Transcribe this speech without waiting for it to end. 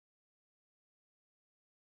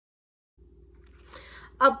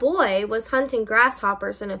A boy was hunting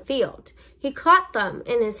grasshoppers in a field. He caught them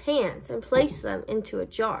in his hands and placed them into a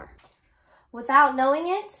jar. Without knowing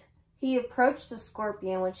it, he approached the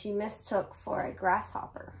scorpion, which he mistook for a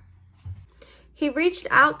grasshopper. He reached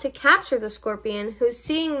out to capture the scorpion, who,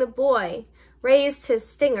 seeing the boy, raised his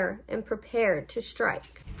stinger and prepared to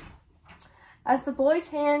strike. As the boy's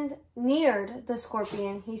hand neared the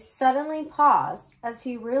scorpion, he suddenly paused as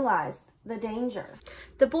he realized the danger.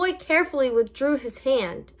 The boy carefully withdrew his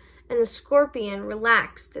hand, and the scorpion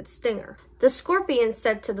relaxed its stinger. The scorpion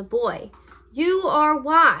said to the boy, "You are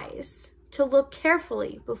wise to look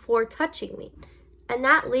carefully before touching me." And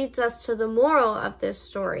that leads us to the moral of this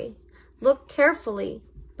story. Look carefully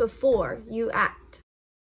before you act.